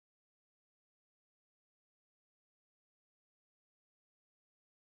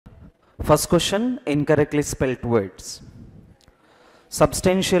First question, incorrectly spelled words.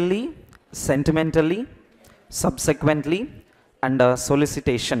 Substantially, sentimentally, subsequently, and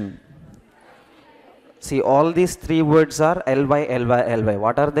solicitation. See, all these three words are ly, ly, ly.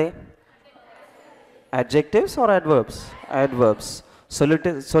 What are they? Adjectives or adverbs? Adverbs.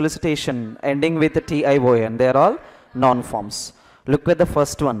 Solicitation ending with the tion. They are all noun forms. Look at the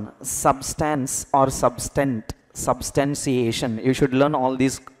first one. Substance or substant. Substantiation. You should learn all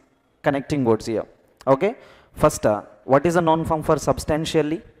these connecting words here. Okay. First, what is the noun form for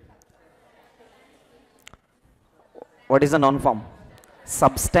substantially? What is the noun form?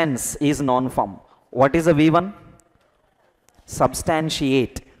 Substance is noun form. What is the V1?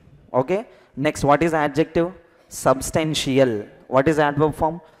 Substantiate. Okay. Next, what is adjective? Substantial. What is adverb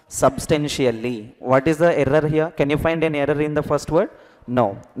form? Substantially. What is the error here? Can you find an error in the first word?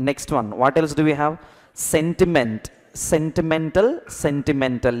 No. Next one. What else do we have? Sentiment. Sentimental,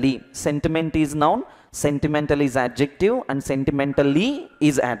 sentimentally. Sentiment is noun, sentimental is adjective, and sentimentally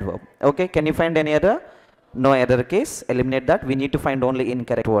is adverb. Okay. Can you find any error? No error case. Eliminate that. We need to find only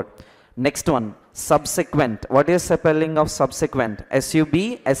incorrect word. Next one. Subsequent. What is spelling of subsequent?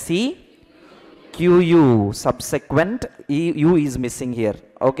 S-U-B-S-E-Q-U. Subsequent. U is missing here.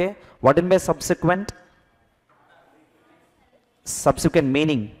 Okay. What in by subsequent? Subsequent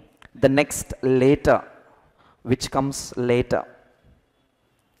meaning the next, later, which comes later.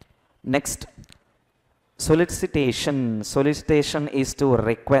 Next, solicitation. Solicitation is to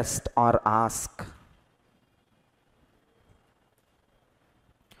request or ask.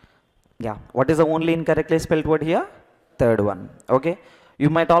 Yeah. What is the only incorrectly spelled word here? Third one. Okay. You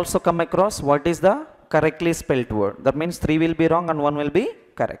might also come across what is the correctly spelled word. That means 3 will be wrong and 1 will be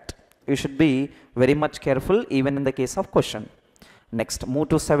correct. You should be very much careful even in the case of question. Next, move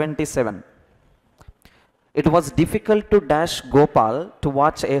to 77. It was difficult to dash Gopal to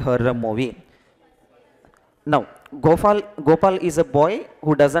watch a horror movie. Now, Gopal is a boy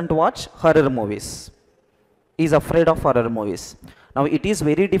who doesn't watch horror movies. He is afraid of horror movies. Now, it is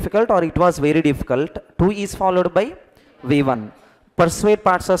very difficult or it was very difficult. To is followed by V1. Persuade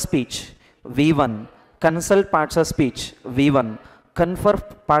parts of speech, V1. Consult parts of speech, V1. Confer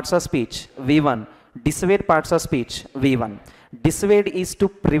parts of speech, V1. Dissuade parts of speech, V1. Dissuade is to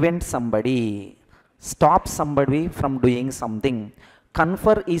prevent somebody. Stop somebody from doing something.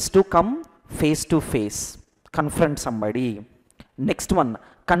 Confer is to come face to face. Confront somebody. Next one.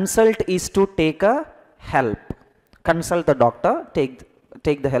 Consult is to take a help. Consult the doctor.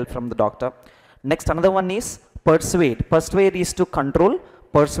 Take the help from the doctor. Next, another one is persuade. Persuade is to control.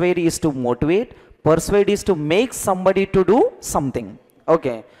 Persuade is to motivate. Persuade is to make somebody to do something.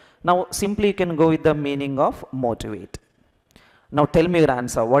 Okay. Now, simply you can go with the meaning of motivate. Now, tell me your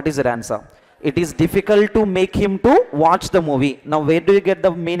answer. What is your answer? It is difficult to make him to watch the movie. Now, where do you get the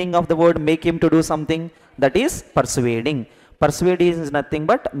meaning of the word make him to do something? That is persuading. Persuade is nothing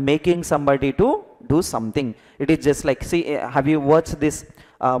but making somebody to do something. It is just like, see, have you watched this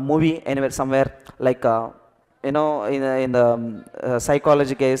movie anywhere, somewhere, like, in the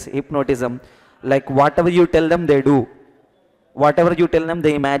psychology case, hypnotism, like whatever you tell them, they do. Whatever you tell them,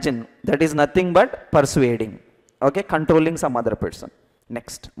 they imagine. That is nothing but persuading. Okay, controlling some other person.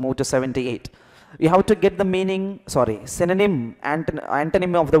 Next, move to 78. You have to get the meaning, synonym,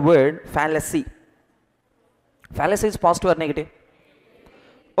 antonym of the word fallacy. Fallacy is positive or negative?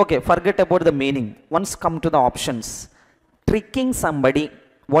 Okay, forget about the meaning. Once come to the options. Tricking somebody.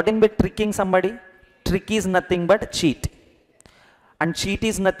 What in by tricking somebody? Trick is nothing but cheat. And cheat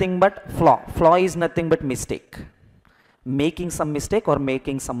is nothing but flaw. Flaw is nothing but mistake. Making some mistake or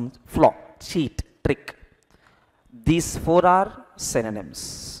making some flaw. Cheat, trick. These 4 are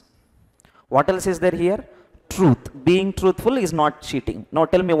synonyms. What else is there here? Truth. Being truthful is not cheating. Now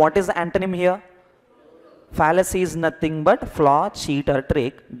tell me, what is the antonym here? Fallacy is nothing but flaw, cheat or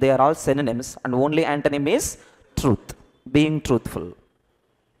trick. They are all synonyms and only antonym is truth. Being truthful.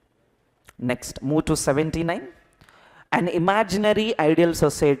 Next, move to 79. An imaginary ideal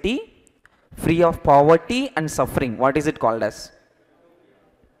society free of poverty and suffering. What is it called as?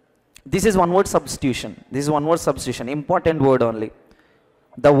 This is one word substitution. This is one word substitution. Important word only.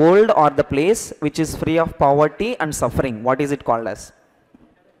 The world or the place which is free of poverty and suffering. What is it called as?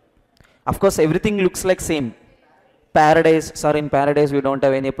 Of course, everything looks like same. Paradise, sir, in paradise we don't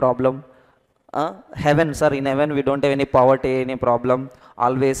have any problem. Heaven, sir, in heaven we don't have any poverty, any problem.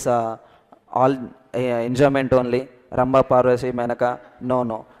 Always all enjoyment only. Ramba, Parvati, Menaka.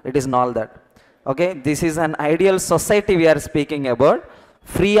 No. It is not that. Okay, this is an ideal society we are speaking about.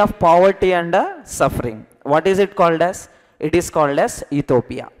 Free of poverty and suffering. What is it called as? It is called as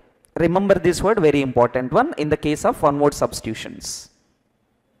utopia. Remember this word, very important one in the case of one word substitutions.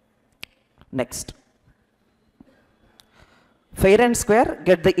 Next. Fair and square,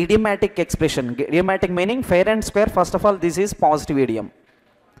 get the idiomatic expression. Idiomatic meaning, fair and square, first of all, this is positive idiom.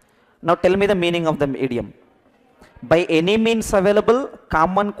 Now tell me the meaning of the idiom. By any means available,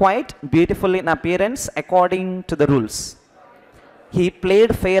 calm and quiet, beautiful in appearance, according to the rules. He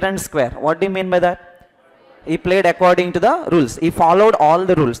played fair and square. What do you mean by that? He played according to the rules. He followed all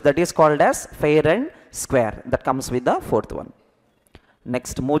the rules. That is called as fair and square. That comes with the fourth one.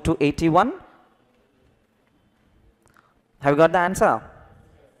 Next, move to 81. Have you got the answer?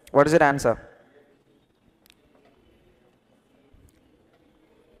 What is your answer?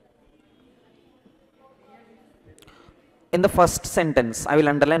 In the first sentence, I will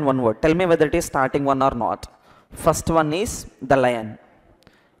underline one word. Tell me whether it is starting one or not. First one is the lion.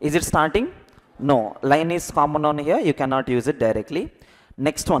 Is it starting? No. Lion is common on here. You cannot use it directly.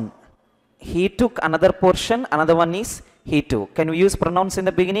 Next one. He took another portion. Another one is he took. Can we use pronouns in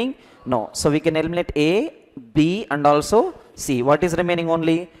the beginning? No. So we can eliminate A, B and also C. What is remaining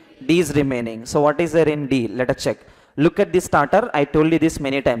only? D is remaining. So what is there in D? Let us check. Look at this starter. I told you this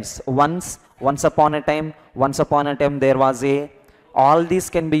many times. Once upon a time there was a. All these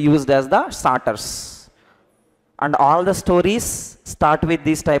can be used as the starters. And all the stories start with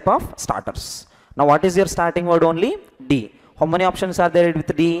this type of starters. Now what is your starting word only? D. How many options are there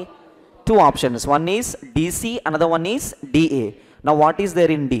with D? Two options. One is DC, another one is DA. Now what is there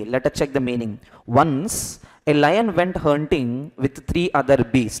in D? Let us check the meaning. Once a lion went hunting with 3 other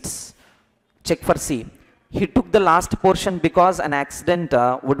beasts. Check for C. He took the last portion because an accident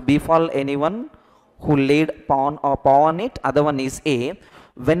would befall anyone who laid paw on it. Other one is A.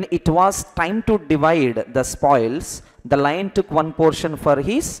 When it was time to divide the spoils, the lion took one portion for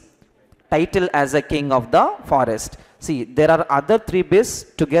his title as a king of the forest. See, there are other 3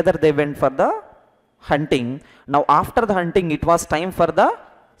 beasts. Together they went for the hunting. Now after the hunting, it was time for the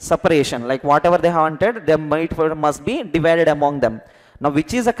separation. Like whatever they hunted, they must be divided among them. Now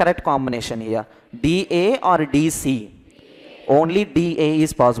which is the correct combination here? DA or DC? Only DA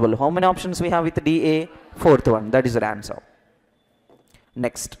is possible. How many options we have with DA? Fourth one. That is the answer.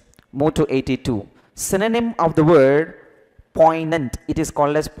 Next, move to 82. Synonym of the word poignant. It is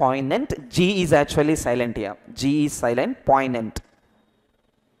called as poignant. G is actually silent here. G is silent. Poignant.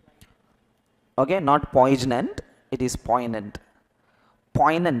 Okay, not poignant. It is poignant.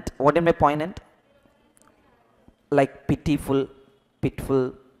 Poignant. What do you mean poignant? Like pitiful,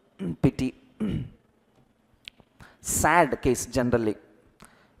 pitiful, pity. Sad case generally.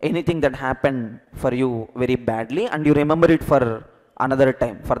 Anything that happened for you very badly and you remember it for another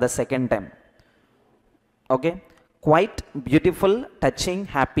time, for the second time. Okay. Quite, beautiful, touching,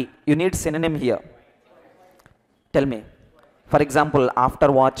 happy. You need synonym here. Tell me. For example,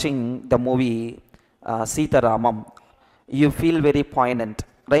 after watching the movie Sita Ramam, you feel very poignant,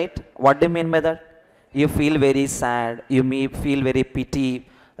 right? What do you mean by that? You feel very sad, you may feel very pity,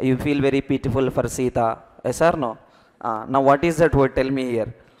 you feel very pitiful for Sita. Yes or no? Now what is that word? Tell me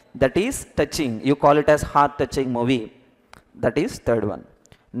here. That is touching. You call it as heart-touching movie. That is third one.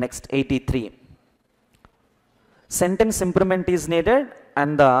 Next, 83. Sentence improvement is needed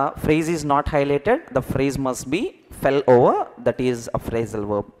and the phrase is not highlighted. The phrase must be fell over. That is a phrasal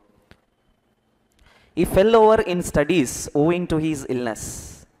verb. He fell over in studies owing to his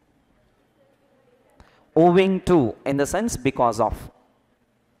illness. Owing to, in the sense because of.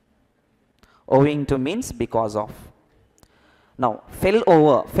 Owing to means because of. Now, fell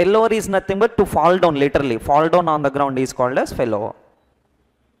over. Fell over is nothing but to fall down, literally. Fall down on the ground is called as fell over.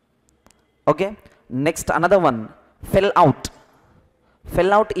 Okay. Next, another one. Fell out.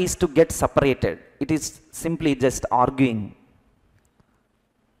 Fell out is to get separated. It is simply just arguing.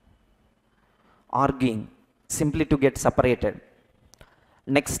 Arguing. Simply to get separated.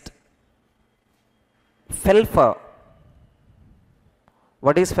 Next. Fell for.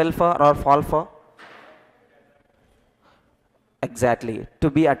 What is fell for or fall for? Exactly. To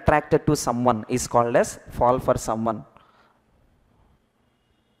be attracted to someone is called as fall for someone.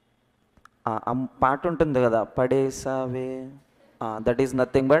 Part ఉంటుంది కదా పడేసావే. That is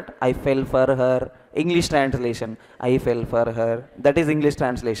nothing but I fell for her. English translation. I fell for her. That is English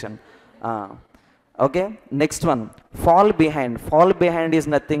translation. Okay. Next one. Fall behind. Fall behind is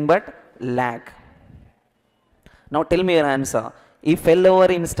nothing but lag. Now tell me your answer. He fell over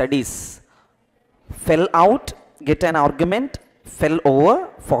in studies. Fell out, get an argument. Fell over,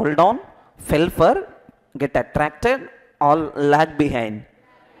 fall down. Fell for, get attracted. All lag behind.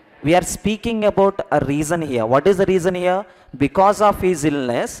 We are speaking about a reason here. What is the reason here? Because of his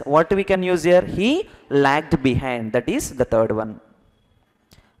illness, what we can use here? He lagged behind. That is the third one.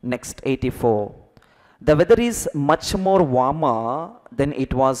 Next, 84. The weather is much more warmer than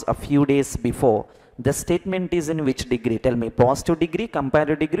it was a few days before. The statement is in which degree? Tell me. Positive degree,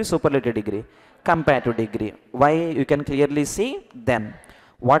 comparative degree, superlative degree. Comparative degree. Why? You can clearly see then.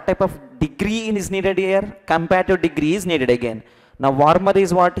 What type of degree is needed here? Comparative degree is needed again. Now warmer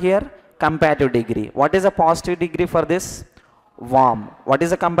is what here? Comparative degree. What is a positive degree for this? Warm. What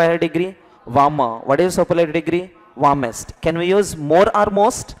is a comparative degree? Warmer. What is superlative degree? Warmest. Can we use more or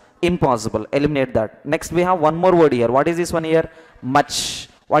most? Impossible. Eliminate that. Next we have one more word here. What is this one here? Much.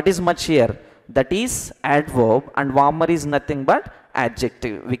 What is much here? That is adverb, and warmer is nothing but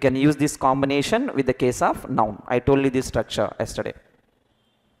adjective. We can use this combination with the case of noun. I told you this structure yesterday.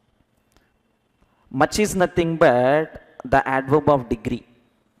 Much is nothing but the adverb of degree.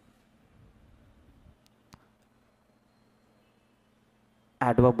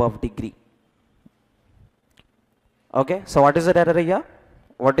 Adverb of degree. Okay, so what is the error here?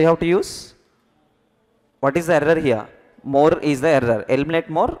 What do you have to use? What is the error here? More is the error. Eliminate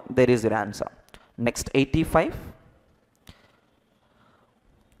more, there is your answer. Next, 85.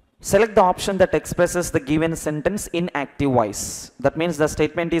 Select the option that expresses the given sentence in active voice. That means the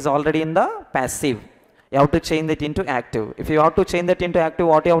statement is already in the passive. You have to change it into active. If you have to change that into active,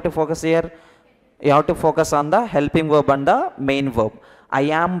 what you have to focus here? You have to focus on the helping verb and the main verb. I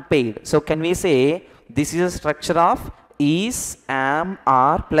am paid. So can we say this is a structure of is, am,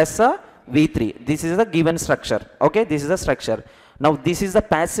 are plus a V3. This is the given structure. Okay, this is the structure. Now this is the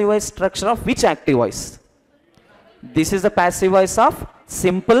passive voice structure of which active voice? This is the passive voice of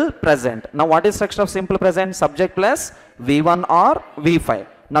simple present. Now what is structure of simple present? Subject plus V1 or V5.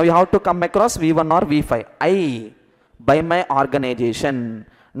 Now you have to come across V1 or V5. I, by my organization.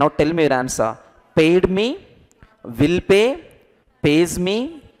 Now tell me your answer. Paid me, will pay, pays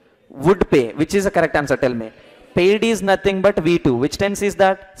me, would pay. Which is the correct answer? Tell me. Paid is nothing but V2. Which tense is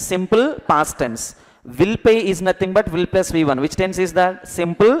that? Simple past tense. Will pay is nothing but will plus V1. Which tense is that?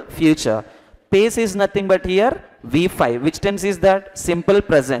 Simple future. Pays is nothing but here V5. Which tense is that? Simple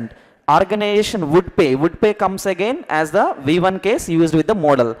present. Organization would pay. Would pay comes again as the V1 case used with the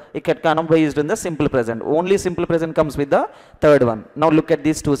modal. It cannot be used in the simple present. Only simple present comes with the third one. Now look at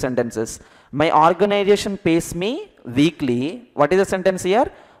these two sentences. My organization pays me weekly. What is the sentence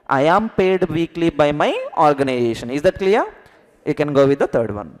here? I am paid weekly by my organization. Is that clear? You can go with the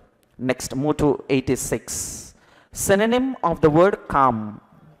third one. Next, move to 86. Synonym of the word calm.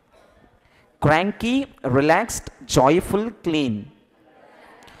 Cranky, relaxed, joyful, clean.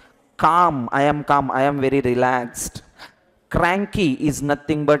 Calm, I am very relaxed. Cranky is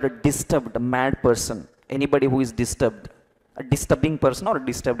nothing but a disturbed, mad person. Anybody who is disturbed. A disturbing person or a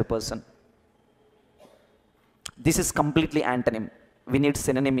disturbed person. This is completely antonym. We need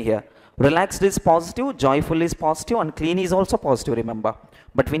synonym here. Relaxed is positive, joyful is positive, and clean is also positive, remember.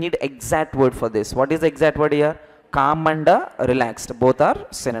 But we need exact word for this. What is the exact word here? Calm and relaxed. Both are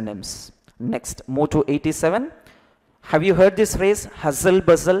synonyms. Next, move to 87. Have you heard this phrase? Hustle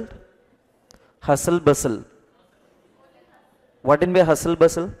bustle. Hustle bustle. What in way hustle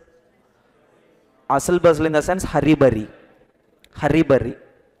bustle? Hustle bustle in the sense hurry burry. Hurry burry.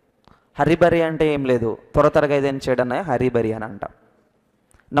 Hurry burry ante em ledu. Tora taraga idain chedana hurry burry an anta.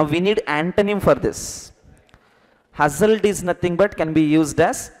 Now we need antonym for this. Hustled is nothing but can be used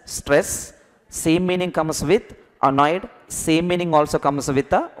as stress. Same meaning comes with annoyed. Same meaning also comes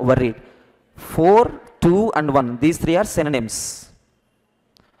with worried. 4, 2 and 1. These three are synonyms.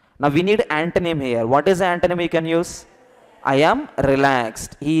 Now we need antonym here. What is the antonym you can use? I am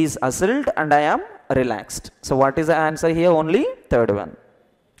relaxed. He is hustled and I am relaxed. So what is the answer here? Only third one.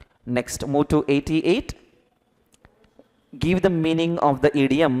 Next, move to 88. Give the meaning of the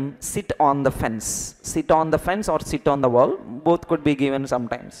idiom sit on the fence. Sit on the fence or sit on the wall. Both could be given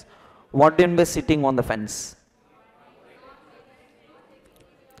sometimes. What do you mean by sitting on the fence?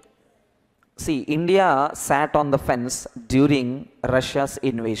 See, India sat on the fence during Russia's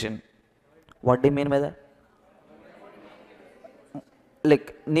invasion. What do you mean by that?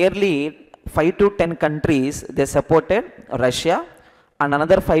 Like nearly 5 to 10 countries, they supported Russia, and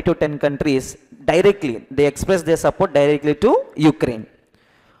another 5 to 10 countries directly, they expressed their support directly to Ukraine.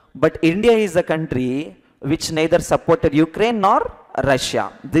 But India is a country which neither supported Ukraine nor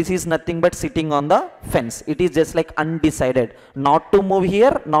Russia. This is nothing but sitting on the fence. It is just like undecided. Not to move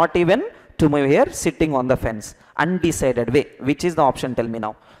here, not even to move here, sitting on the fence. Undecided way. Which is the option? Tell me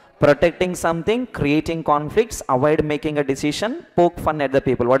now. Protecting something, creating conflicts, avoid making a decision, poke fun at the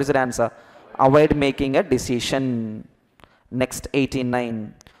people. What is the answer? Avoid making a decision. Next,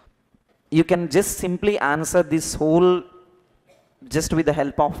 89. You can just simply answer this whole just with the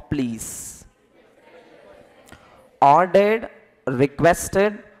help of please. Ordered,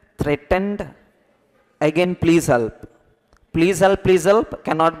 requested, threatened, Again, please help. Please help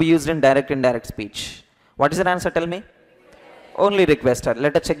cannot be used in direct indirect speech. What is the answer? Tell me. Only requested.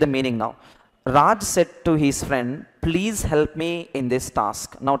 Let us check the meaning now. Raj said to his friend, please help me in this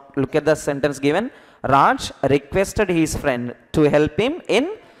task. Now look at the sentence given. Raj requested his friend to help him in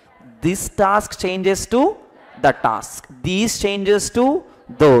this task changes to the task. These changes to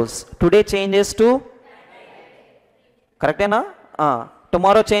those. Today changes to. Correct na?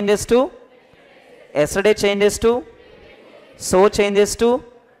 Tomorrow changes to. Yesterday changes to. So changes to.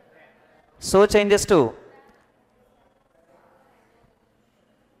 So changes to.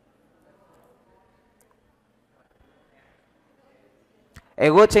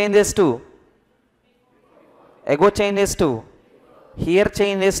 Ago changes to. Ago changes to. Here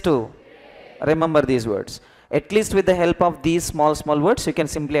changes to. Remember these words. At least with the help of these small words, you can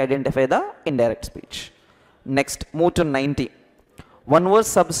simply identify the indirect speech. Next, move to 90. One word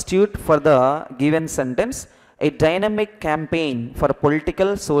substitute for the given sentence. A dynamic campaign for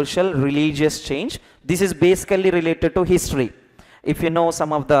political, social, religious change. This is basically related to history. If you know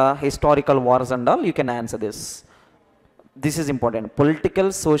some of the historical wars and all, you can answer this. This is important.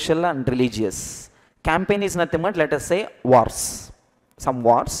 Political, social and religious. Campaign is nothing but, let us say, wars. Some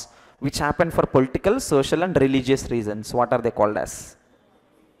wars which happen for political, social and religious reasons. What are they called as?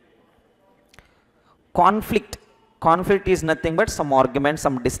 Conflict. Conflict is nothing but some argument,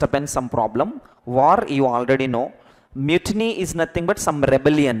 some disturbance, some problem. War, you already know. Mutiny is nothing but some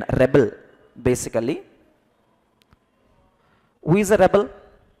rebellion, rebel, basically. Who is a rebel?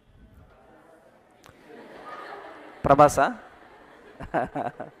 Prabhasa?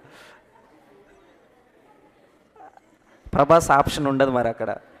 Prabhas option undadu mara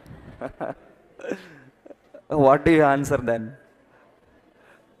akkada. What do you answer then?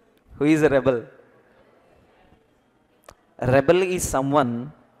 Who is a rebel? Rebel is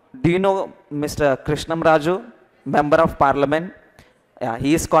someone. Do you know Mr. Krishnam Raju, Member of Parliament? Yeah,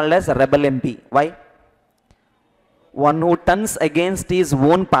 he is called as a rebel MP. Why? One who turns against his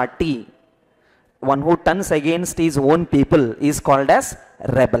own party. One who turns against his own people is called as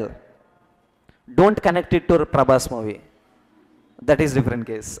rebel. Don't connect it to Prabhas movie. That is different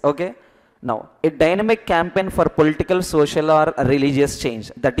case. Okay. Now, a dynamic campaign for political, social or religious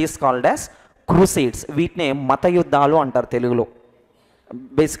change, that is called as crusades. వీటినే మత యుద్ధాలు అంటారు తెలుగులో.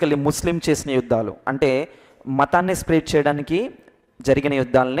 Basically ముస్లిం చేసిన యుద్ధాలు అంటే మతాన్ని spread చేయడానికి జరిగిన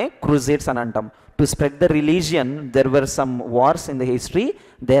యుద్ధాలనే క్రూసేడ్స్ అని అంటాం. To spread the religion there were some wars in the history,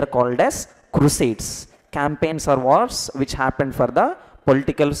 they are called as crusades. Campaigns or wars which happened for the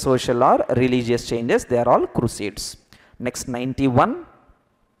political, social or religious changes, they are all crusades. Next, 91.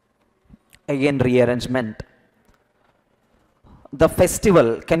 Again, rearrangement. The festival,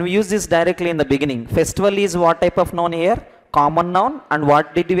 can we use this directly in the beginning? Festival is what type of noun here? Common noun. And what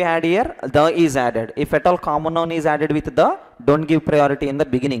did we add here? The is added. If at all common noun is added with the, don't give priority in the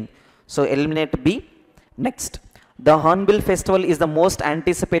beginning. So eliminate B. Next, the Hornbill festival is the most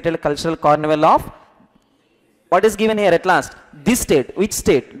anticipated cultural carnival of, what is given here at last? This state. Which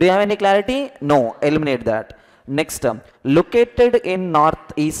state? Do you have any clarity? No. Eliminate that. Next, located in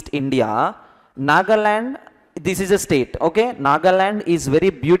northeast India, Nagaland, this is a state. Okay, Nagaland is very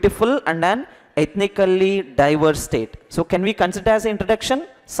beautiful and an ethnically diverse state. So can we consider as an introduction?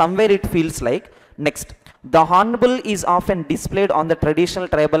 Somewhere it feels like. Next, the hornbill is often displayed on the traditional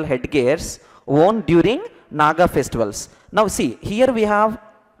tribal headgears worn during Naga festivals. Now see, here we have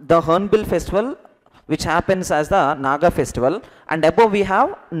the Hornbill festival which happens as the Naga festival, and above we have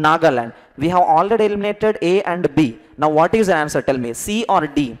Nagaland. We have already eliminated A and B. Now what is the answer? Tell me, C or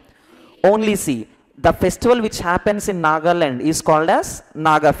D? Only C. The festival which happens in Nagaland is called as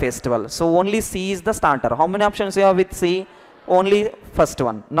Naga festival. So only C is the starter. How many options you have with C? Only first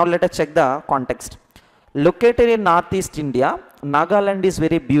one. Now let us check the context. Located in northeast India, Nagaland is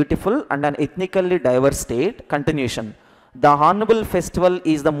very beautiful and an ethnically diverse state. Continuation. The Hornbill festival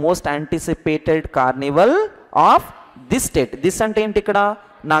is the most anticipated carnival of this state. This ante enti ikkada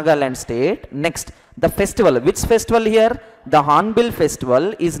Nagaland state. Next, the festival. Which festival here? The Hornbill festival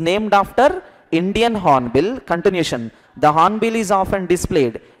is named after Indian hornbill. Continuation. The hornbill is often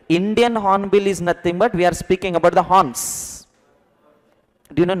displayed. Indian hornbill is nothing but we are speaking about the horns.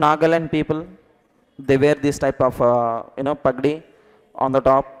 Do you know Nagaland people? They wear this type of pagdi on the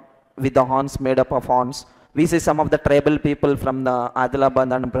top with the horns made up of horns. We see some of the tribal people from the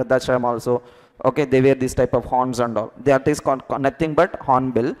Adilabad and Pradacham also. Okay, they wear this type of horns and all. That is nothing but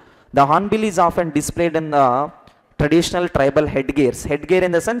hornbill. The hornbill is often displayed in the traditional tribal headgears. Headgear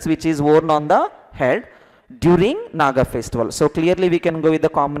in the sense which is worn on the head during Naga festival. So clearly we can go with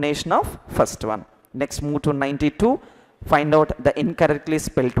the combination of first one. Next, move to 92. Find out the incorrectly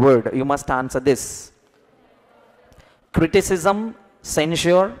spelled word. You must answer this. Criticism,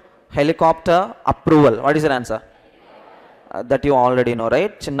 censure, helicopter, approval. What is your answer? That you already know,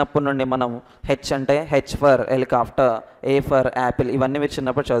 right? చిన్నప్పటి నుండి మనం H అంటే H for helicopter, A for Apple, ఇవన్నీ మీరు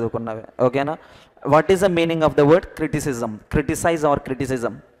చిన్నప్పుడు చదువుకున్నవి. ఓకేనా? What is the meaning of the word criticism? Criticise are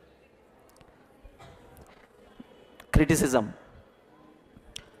criticism? Criticism.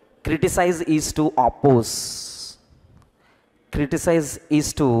 Criticize is to oppose. Criticize is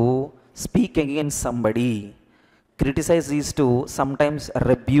to speak against somebody. Criticize is to sometimes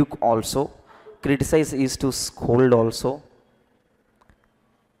rebuke also. Criticize is to scold also.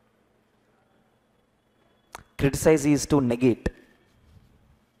 Criticize is to negate.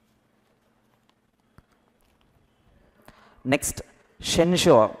 Next,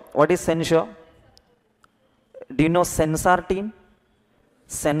 censure. What is censure? Do you know censor team?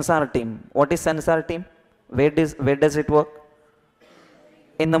 Censor team. What is censor team? Where does it work?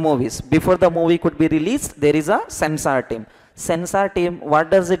 In the movies. Before the movie could be released, there is a censor team. Censor team, what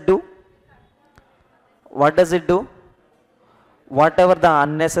does it do? What does it do? Whatever the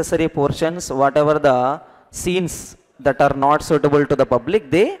unnecessary portions, whatever the scenes that are not suitable to the public,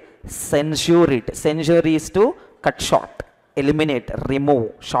 they censure it. Censure is to cut short, eliminate, remove,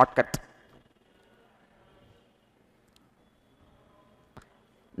 shortcut.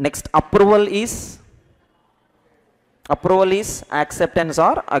 Next, approval is acceptance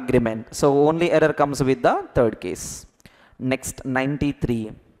or agreement. So only error comes with the third case. Next,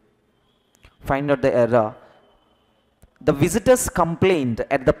 93. Find out the error. The visitors complained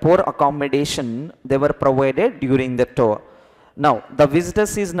at the poor accommodation they were provided during the tour. Now, the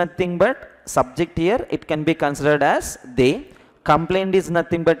visitors is nothing but subject here. It can be considered as they. Complained is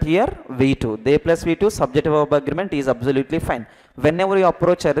nothing but here V2. They plus V2, subject verb agreement is absolutely fine. Whenever you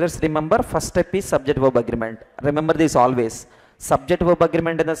approach errors, remember first step is subject verb agreement. Remember this always. Subject verb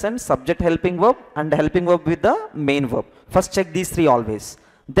agreement in the sense subject helping verb and helping verb with the main verb. First check these three always.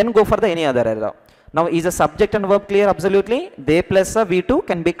 Then go for the any other error. Now is a subject and verb clear? Absolutely. They plus a V2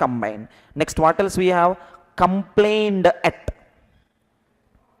 can be combined. Next, what else we have? Complained at.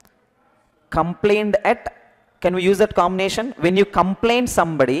 Complained at. Can we use that combination? When you complain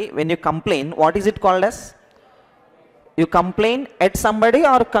somebody, when you complain, what is it called as? You complain at somebody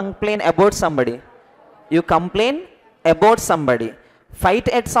or complain about somebody? You complain about somebody. Fight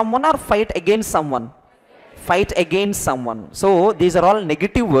at someone or fight against someone? Fight against someone. So these are all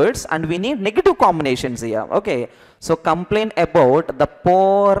negative words and we need negative combinations here. Okay. So complain about the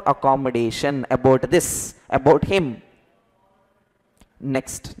poor accommodation, about this, about him.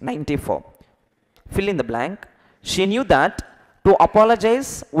 Next, 94. Fill in the blank. She knew that to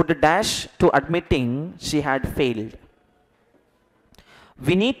apologize would dash to admitting she had failed.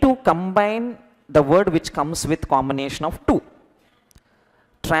 We need to combine the word which comes with combination of two.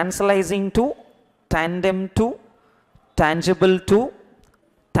 Translizing to, tandem to, tangible to,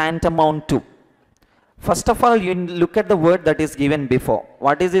 tantamount to. First of all, you look at the word that is given before.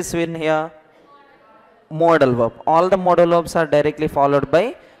 What is this in here? Modal verb. All the modal verbs are directly followed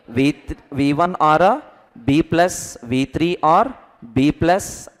by V1 or a B plus V3 or B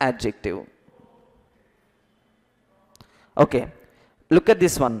plus adjective. Okay. Look at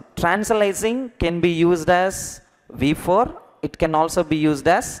this one. Translizing can be used as V4. It can also be used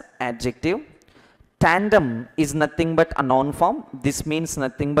as adjective. Tandem is nothing but a noun form. This means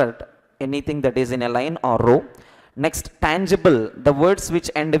nothing but anything that is in a line or row. Next, tangible. The words which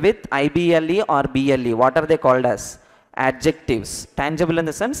end with IBLE or BLE. What are they called as? Adjectives. Tangible in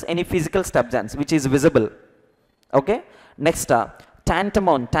the sense any physical substance which is visible. Okay. Next,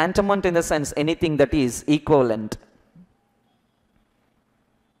 tantamount. Tantamount in the sense anything that is equivalent.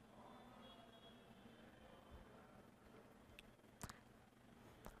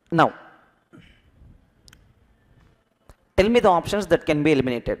 Now, tell me the options that can be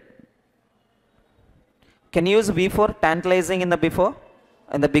eliminated. Can you use V4 tantalizing in the before?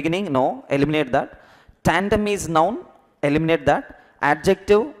 In the beginning? No. Eliminate that. Tandem is noun. Eliminate that.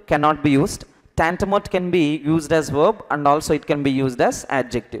 Adjective cannot be used. Tantamount can be used as verb and also it can be used as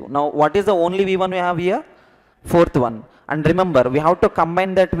adjective. Now, what is the only V1 we have here? Fourth one. And remember, we have to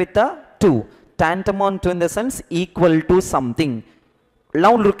combine that with the 2. Tantamount to in the sense equal to something.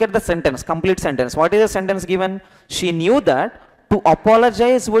 Now look at the sentence, complete sentence. What is the sentence given? She knew that to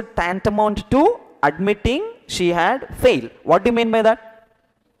apologize would tantamount to admitting she had failed. What do you mean by that?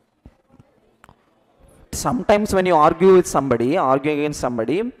 Sometimes when you argue with somebody, argue against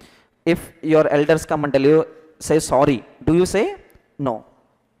somebody, if your elders come and tell you, say sorry, do you say no?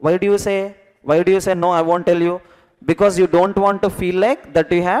 Why do you say? Why do you say no, I won't tell you? Because you don't want to feel like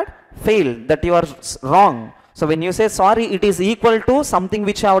that you had failed, that you are wrong. So when you say sorry, it is equal to something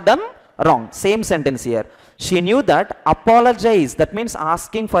which I have done Wrong. Same sentence here. She knew that apologize, that means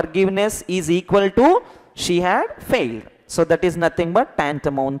asking forgiveness, is equal to she had failed. So that is nothing but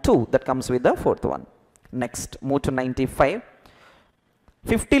tantamount to. That comes with the fourth one. Next, move to 95.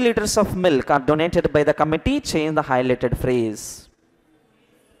 50 liters of milk are donated by the committee. Change the highlighted phrase.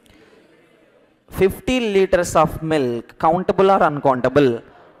 50 liters of milk, countable or uncountable?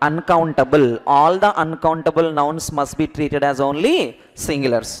 Uncountable. All the uncountable nouns must be treated as only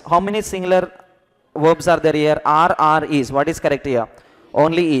singulars. How many singular verbs are there here? Are, is. What is correct here?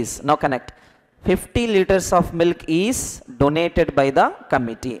 Only is. Now connect. 50 liters of milk is donated by the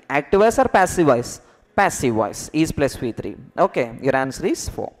committee. Active voice or passive voice? Passive voice. Is plus V3. Okay, your answer is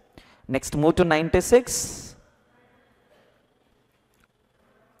 4. Next, move to 96.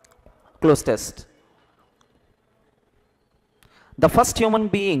 Close test. The first human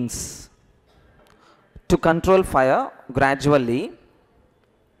beings to control fire gradually,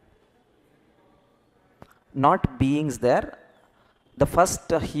 not beings there, the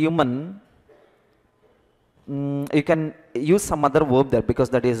first human, you can use some other verb there because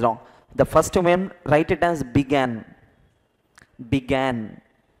that is wrong. The first human, write it as began. Began.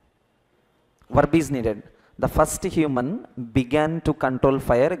 Verb is needed. The first human began to control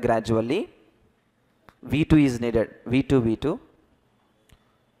fire gradually. V2 is needed. V2, V2.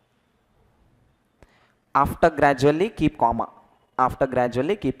 After gradually, keep comma. After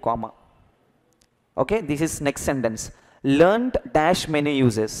gradually, keep comma. Okay, this is next sentence. Learned dash many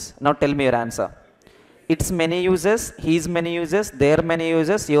uses. Now tell me your answer. Its many uses, his many uses, their many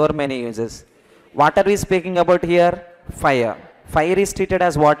uses, your many uses. What are we speaking about here? Fire. Fire is treated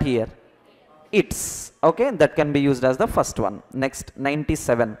as what here? Its. Okay, that can be used as the first one. Next,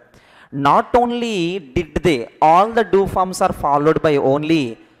 97. Not only did they, all the do forms are followed by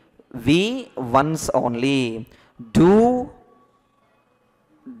only we once only. Do,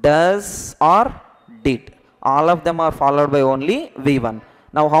 does, or did. All of them are followed by only V1.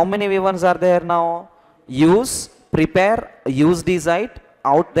 Now, how many V1s are there now? Use, prepare, use, decide,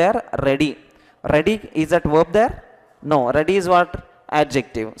 out there, ready. Ready, is that verb there? No, ready is what?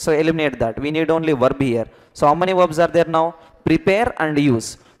 Adjective. So, eliminate that. We need only verb here. So, how many verbs are there now? Prepare and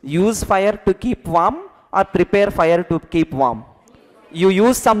use. Use fire to keep warm or prepare fire to keep warm? You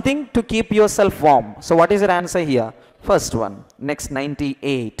use something to keep yourself warm. So, what is your answer here? First one. Next,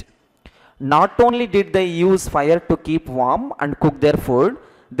 98. Not only did they use fire to keep warm and cook their food,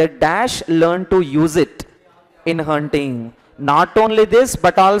 they dash learned to use it in hunting. Not only this,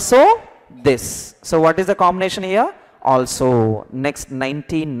 but also this. So, what is the combination here? Also. Next,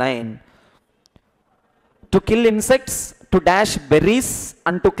 99. To kill insects, to dash berries,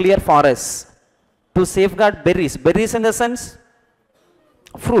 and to clear forests. To safeguard berries. Berries in the sense?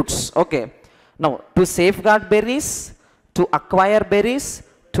 Fruits. Okay. Now, to safeguard berries, to acquire berries,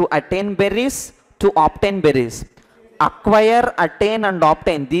 to attain berries, to obtain berries. Acquire, attain, and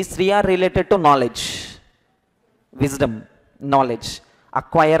obtain. These three are related to knowledge. Wisdom, knowledge.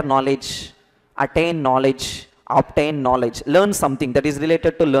 Acquire knowledge, attain knowledge, obtain knowledge. Learn something that is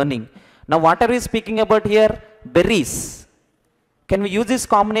related to learning. Now, what are we speaking about here? Berries. Can we use this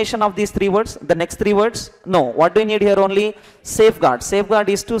combination of these three words? The next three words? No. What do we need here only? Safeguard. Safeguard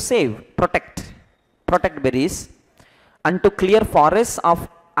is to save, protect. Protect berries. And to clear forests of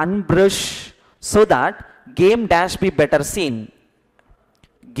unbrush so that game dash be better seen.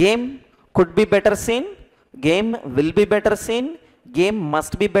 Game could be better seen. Game will be better seen. Game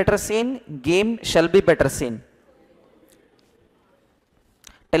must be better seen. Game shall be better seen.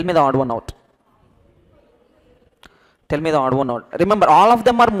 Tell me the odd one out. Tell me the odd one out. Remember, all of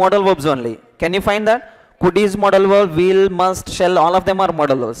them are modal verbs only. Can you find that? Could is modal verb, will, must, shall, all of them are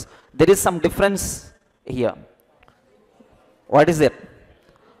modal verbs. There is some difference here. What is it?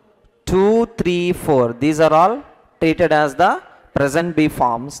 2, 3, 4. These are all treated as the present B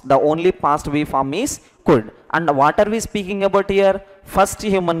forms. The only past B form is could. And what are we speaking about here? First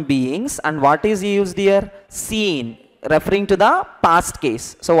human beings. And what is used here? Seen. Referring to the past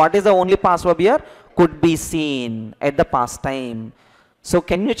case. So what is the only past verb here? Could be seen at the past time. So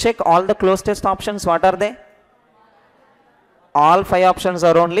can you check all the close test options? What are they? All 5 options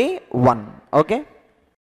are only 1. Okay.